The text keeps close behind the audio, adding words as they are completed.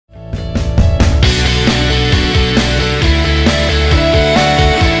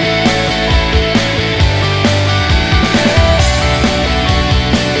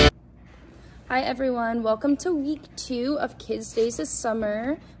everyone, welcome to week 2 of Kids Days this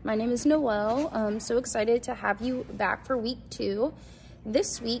summer. My name is Noelle. I'm so excited to have you back for week 2.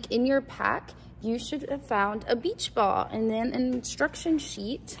 This week in your pack, you should have found a beach ball and then an instruction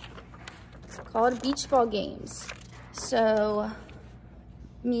sheet called Beach Ball Games. So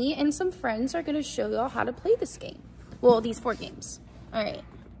me and some friends are gonna show y'all how to play this game. Well, these 4 games. All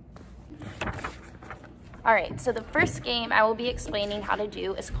right, so the first game I will be explaining how to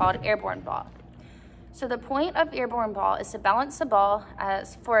do is called Airborne Ball. So the point of Airborne Ball is to balance the ball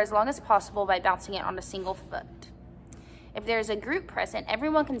for as long as possible by bouncing it on a single foot. If there is a group present,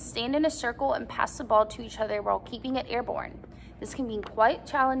 everyone can stand in a circle and pass the ball to each other while keeping it airborne. This can be quite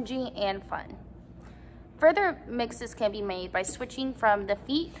challenging and fun. Further mixes can be made by switching from the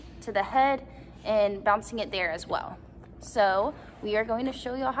feet to the head and bouncing it there as well. So we are going to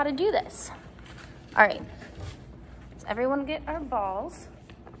show y'all how to do this. All right, so everyone get our balls.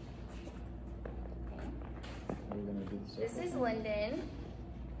 Okay. This is Lyndon,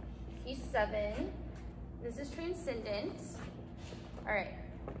 he's 7. This is Transcendence. All right,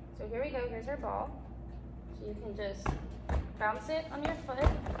 so here we go, here's our ball. So you can just bounce it on your foot.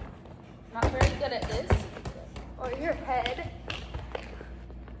 Not very good at this. Or your head.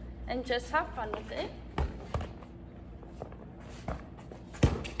 And just have fun with it.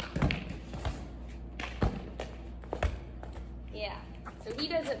 Yeah, so he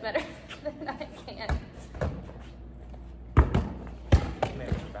does it better than I can.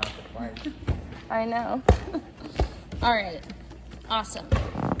 I know. All right, awesome.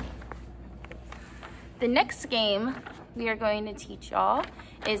 The next game we are going to teach y'all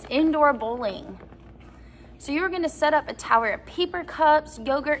is indoor bowling. So you're going to set up a tower of paper cups,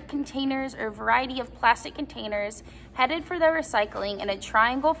 yogurt containers, or a variety of plastic containers headed for their recycling in a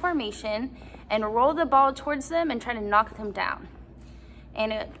triangle formation and roll the ball towards them and try to knock them down.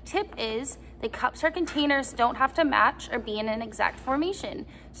 And a tip is the cups or containers don't have to match or be in an exact formation,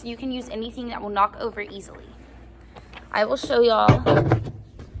 so you can use anything that will knock over easily. I will show y'all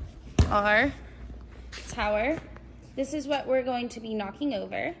our tower. This is what we're going to be knocking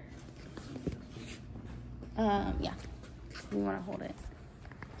over. Yeah, you want to hold it.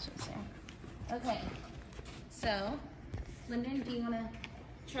 Okay, so Lyndon, do you want to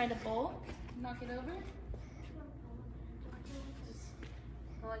try to bowl? Knock it over? Just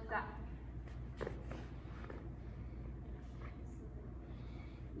go like that.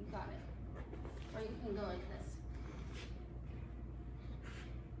 You got it. Or you can go like this.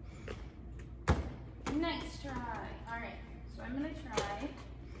 Next try. All right, so I'm going to try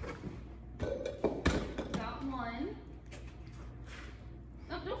about 1.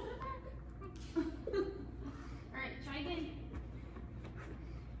 Oh, don't put it back. All right, try again.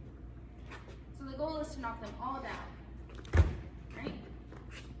 So the goal is to knock them all down. Right?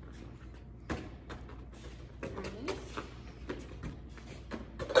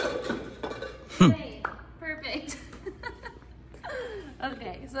 Okay, perfect.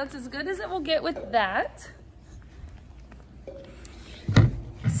 Okay, so that's as good as it will get with that.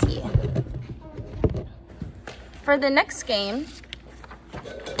 Let's see. For the next game,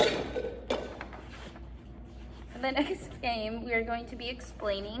 we are going to be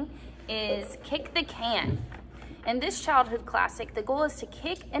explaining is Kick the Can. In this childhood classic, the goal is to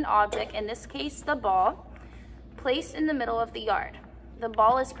kick an object, in this case the ball, placed in the middle of the yard. The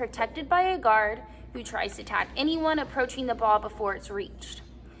ball is protected by a guard who tries to tag anyone approaching the ball before it's reached.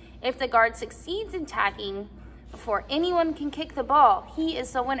 If the guard succeeds in tagging before anyone can kick the ball, he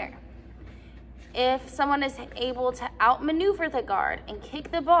is the winner. If someone is able to outmaneuver the guard and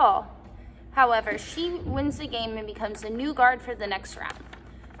kick the ball, however, she wins the game and becomes the new guard for the next round.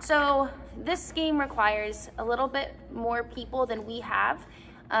 So this game requires a little bit more people than we have.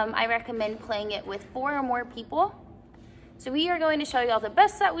 I recommend playing it with 4 or more people. So we are going to show y'all the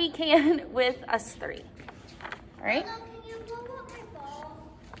best that we can with us 3. All right? Mom, can you blow up my ball?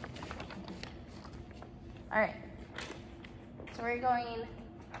 All right. So we're going,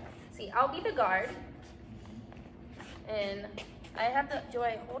 see, I'll be the guard. And I have the, do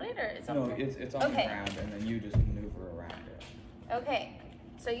I hold it or is it? No, it's on the ground and then you just maneuver around it. Okay.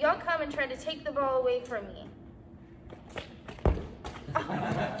 So y'all come and try to take the ball away from me.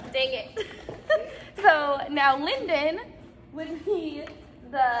 Oh, dang it. So now Lyndon would be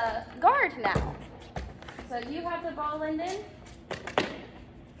the guard now. So do you have the ball, Lyndon?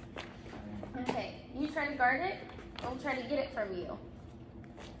 Okay, you try to guard it. I'll try to get it from you.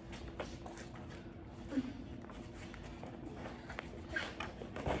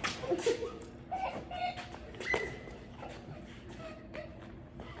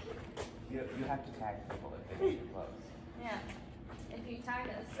 You have to tag people if they get too close. Yeah, if you tag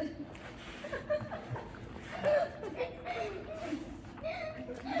us.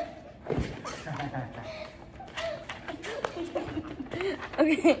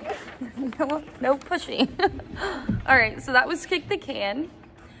 Okay, no pushing. All right, so that was kick the can.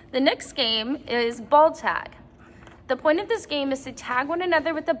 The next game is ball tag. The point of this game is to tag one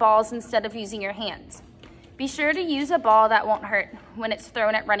another with the balls instead of using your hands. Be sure to use a ball that won't hurt when it's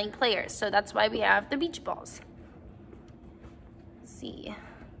thrown at running players. So that's why we have the beach balls. Let's see.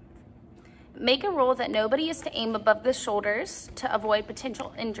 Make a rule that nobody is to aim above the shoulders to avoid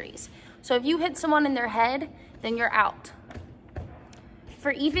potential injuries. So if you hit someone in their head, then you're out.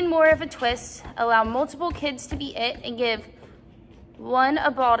 For even more of a twist, allow multiple kids to be it and give one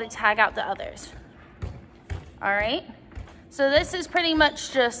a ball to tag out the others. All right, so this is pretty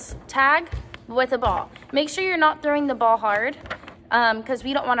much just tag with a ball. Make sure you're not throwing the ball hard because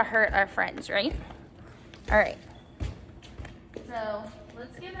we don't want to hurt our friends, right? All right, so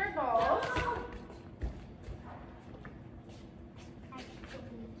let's get our balls.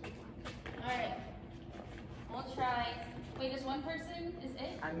 All right, we'll try. Wait, is one person, is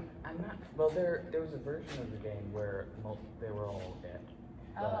it? I'm not, well, there was a version of the game where they were all it.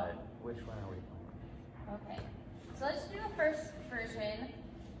 But which one are we playing? Okay, so let's do the first version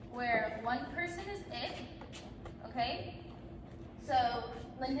where one person is it, okay? So,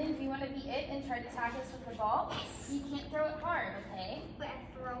 Lyndon, do you want to be it and try to tag us with the ball? You can't throw it hard, okay? But I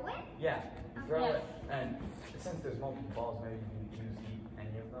throw it? Yeah, throw Yeah. it, and since there's multiple balls, maybe you can use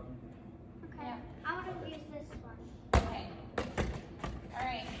any of them. Okay. Yeah. I want to use this one. Okay. All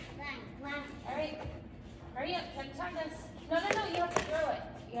right. One. All right. Hurry up, try to tag us. No, you have to throw it.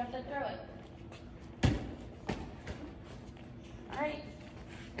 You have to throw it. All right.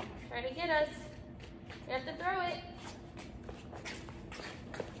 Try to get us. You have to throw it.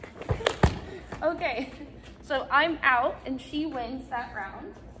 Okay. So I'm out and she wins that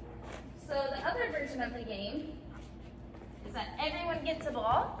round. So the other version of the game is that everyone gets a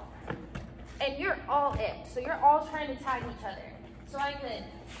ball and you're all it. So you're all trying to tag each other. So I could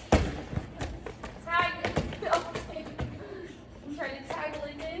tag. I'm trying to tag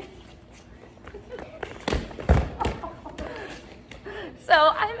Lyndon. So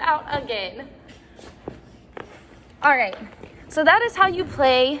I'm out again. All right, so that is how you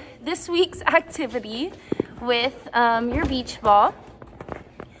play this week's activity with your beach ball.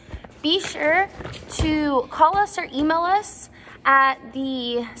 Be sure to call us or email us at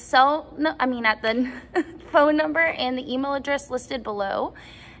the phone number and the email address listed below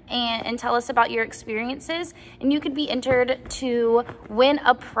and tell us about your experiences, and you could be entered to win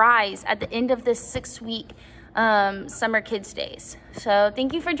a prize at the end of this 6-week Summer Kids Days. So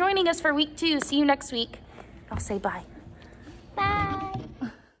thank you for joining us for week 2. See you next week. I'll say bye. Bye.